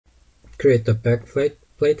create the back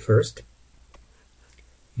plate first,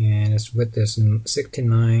 and its width is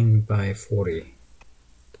 69 by 40.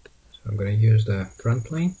 So I'm going to use the front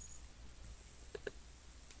plane,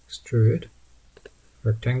 extrude,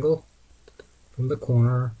 rectangle from the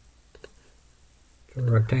corner to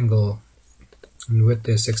rectangle, and width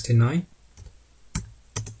is 69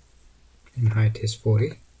 and height is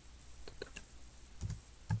 40.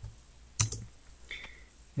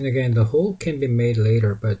 And again, the hole can be made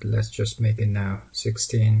later, but let's just make it now.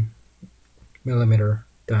 16 millimeter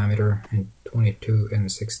diameter and 22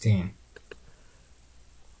 and 16.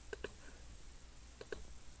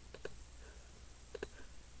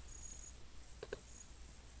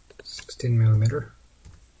 Millimeter,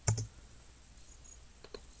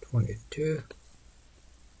 22,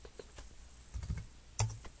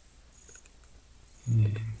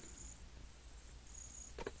 and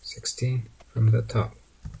 16 from the top.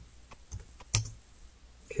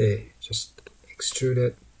 Okay, just extrude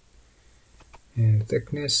it, and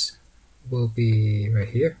thickness will be right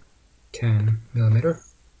here, 10 millimeter.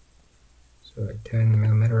 So 10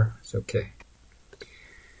 millimeter is okay.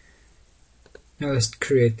 Now let's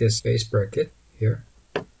create this base bracket here.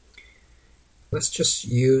 Let's just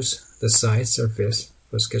use the side surface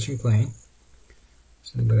for sketching plane.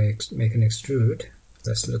 So I'm going to make an extrude.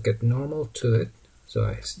 Let's look at normal to it. So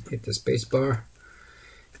I hit the space bar,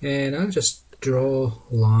 and I'll just draw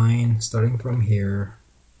a line starting from here.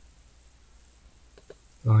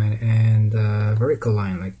 Line and vertical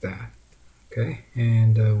line like that. Okay,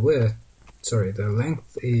 and the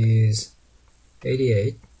length is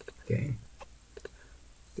 88. Okay.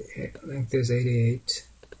 The length is 88,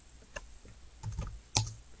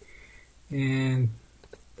 and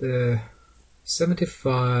the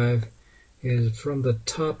 75 is from the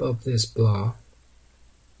top of this block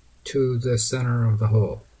to the center of the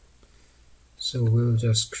hole. So we'll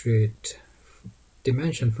just create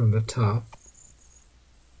dimension from the top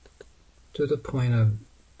to the point of,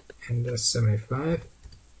 and that's 75.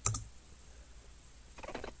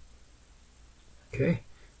 Okay.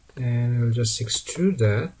 And we'll just extrude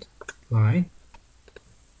that line,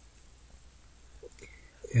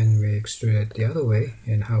 and we extrude it the other way.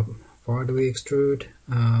 And how far do we extrude?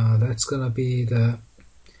 That's gonna be the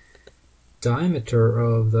diameter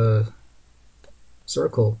of the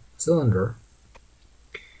cylinder,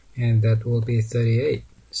 and that will be 38.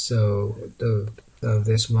 So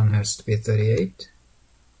this one has to be 38.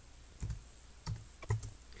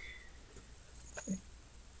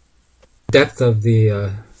 Depth of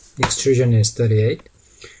the extrusion is 38,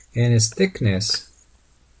 and its thickness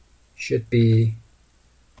should be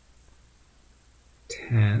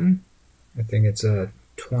 10. I think it's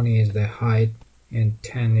 20 is the height and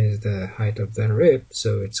 10 is the height of the rib,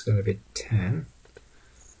 so it's going to be 10.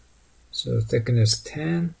 So thickness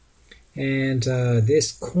 10, and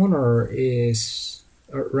this corner is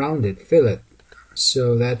a rounded fillet,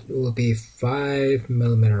 so that will be 5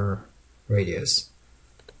 millimeter radius.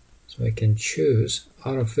 So I can choose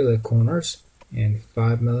auto fillet corners and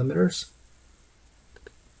 5 millimeters.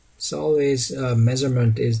 It's always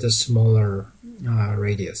measurement is the smaller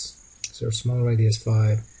radius. So small radius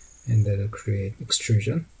 5, and that'll create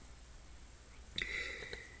extrusion.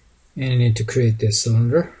 And I need to create this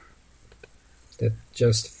cylinder that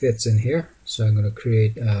just fits in here. So I'm going to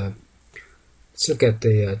create. Let's look at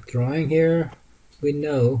the drawing here. We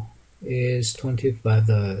know is 25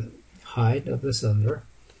 the height of the cylinder.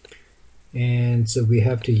 And so we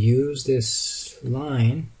have to use this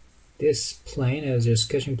line, this plane as your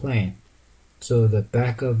sketching plane. So the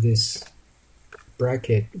back of this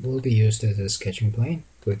bracket will be used as a sketching plane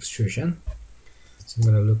for extrusion. So I'm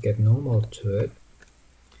going to look at normal to it,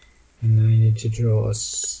 and I need to draw a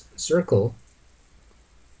circle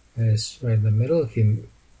that is right in the middle. If you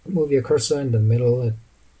move your cursor in the middle, it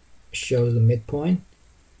shows the midpoint,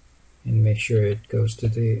 and make sure it goes to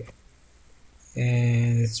the,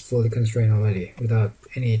 and it's fully constrained already without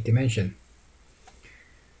any dimension.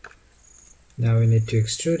 Now we need to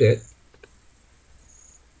extrude it.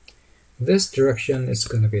 This direction is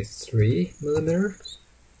going to be 3 millimeters.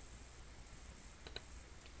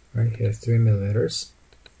 Right here, 3 millimeters.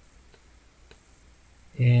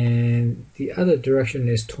 And the other direction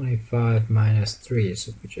is 25 minus 3,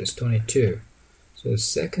 so which is 22. So the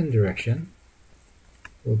second direction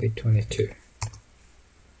will be 22.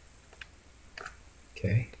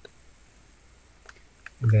 Okay.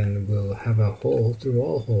 And then we'll have a hole, through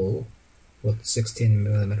all hole, with 16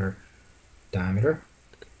 millimeter diameter.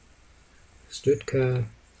 Extrude cut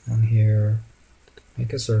on here,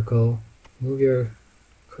 make a circle, move your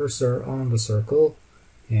cursor on the circle,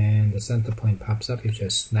 and the center point pops up. You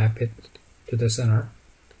just snap it to the center,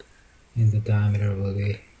 and the diameter will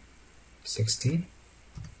be 16.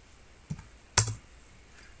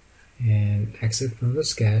 And exit from the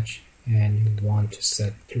sketch, and you want to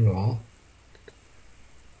set through all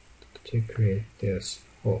to create this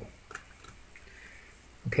hole.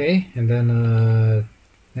 Okay, and then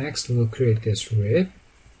next we'll create this rib.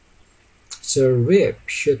 So rib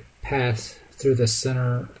should pass through the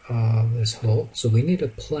center of this hole. So we need a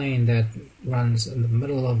plane that runs in the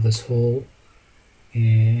middle of this hole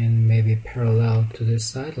and maybe parallel to this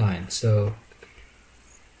sideline. So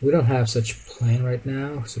we don't have such plane right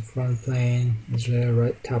now. So front plane is there,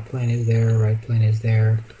 right top plane is there, right plane is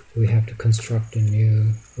there. So we have to construct a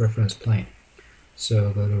new reference plane.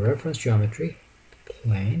 So go to reference geometry,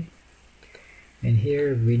 plane, and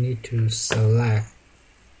here we need to select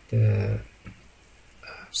the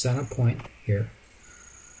center point here.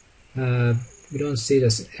 We don't see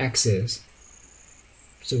this axis,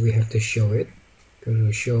 so we have to show it. Go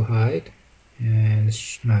to show height and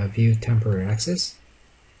view temporary axis.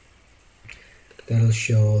 That'll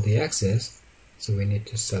show the axis, so we need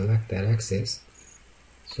to select that axis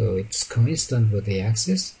so it's coincident with the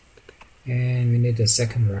axis, and we need a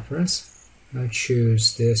second reference. I'll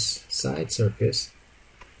choose this side surface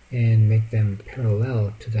and make them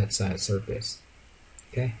parallel to that side surface.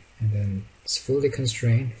 Okay, and then it's fully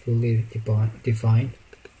constrained, fully defined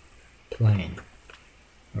plane.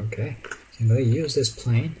 Okay, so I'm going to use this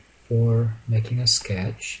plane for making a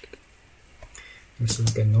sketch. Let's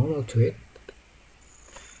look at normal to it.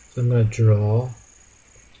 So I'm going to draw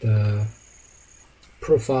the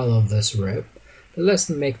profile of this rib. But let's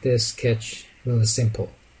make this sketch really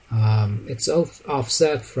simple. It's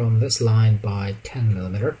offset from this line by 10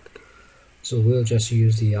 millimeter. So we'll just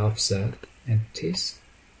use the offset entities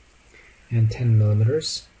and 10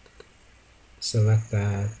 millimeters. Select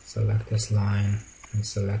that, select this line, and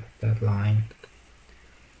select that line.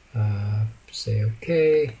 Say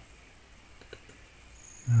OK.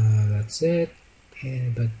 That's it.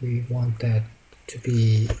 But we want that to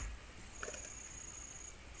be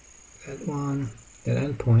that one, that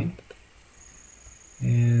endpoint,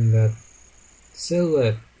 and that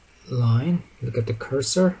silhouette line. Look at the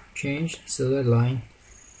cursor change. Silhouette line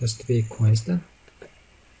has to be coincident.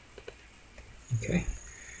 Okay,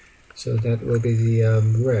 so that will be the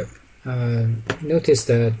rib. Notice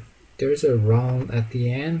that there's a round at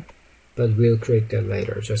the end, but we'll create that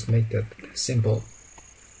later. Just make that simple.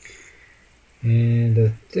 And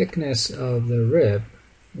the thickness of the rib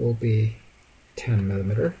will be 10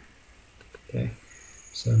 millimeter. Okay,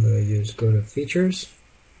 so I'm going to go to features,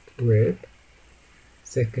 rib,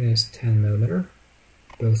 thickness 10 millimeter,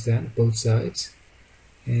 both sides,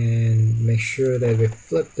 and make sure that we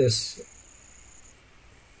flip this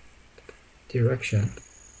direction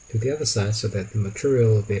to the other side so that the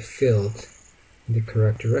material will be filled in the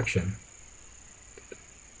correct direction.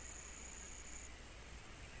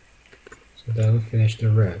 So that will finish the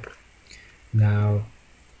rib. Now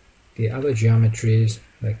the other geometries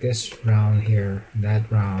like this round here,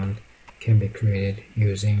 that round can be created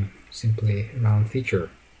using simply round feature.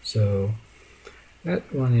 So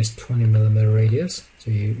that one is 20 millimeter radius, so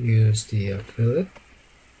you use the fillet,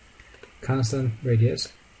 constant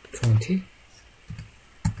radius 20,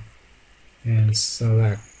 and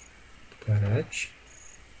select that edge.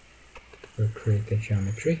 We'll create the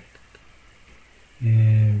geometry,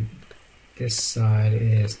 and this side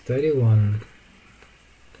is 31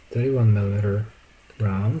 millimeter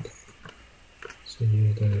round, so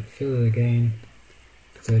you do the fillet again,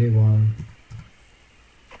 31,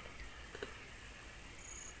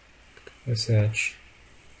 this edge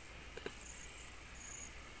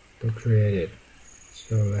will create it.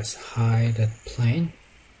 So let's hide that plane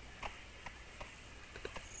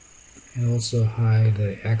and also hide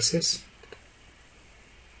the axis.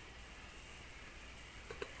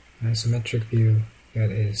 Isometric view,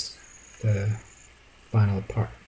 that is the final part.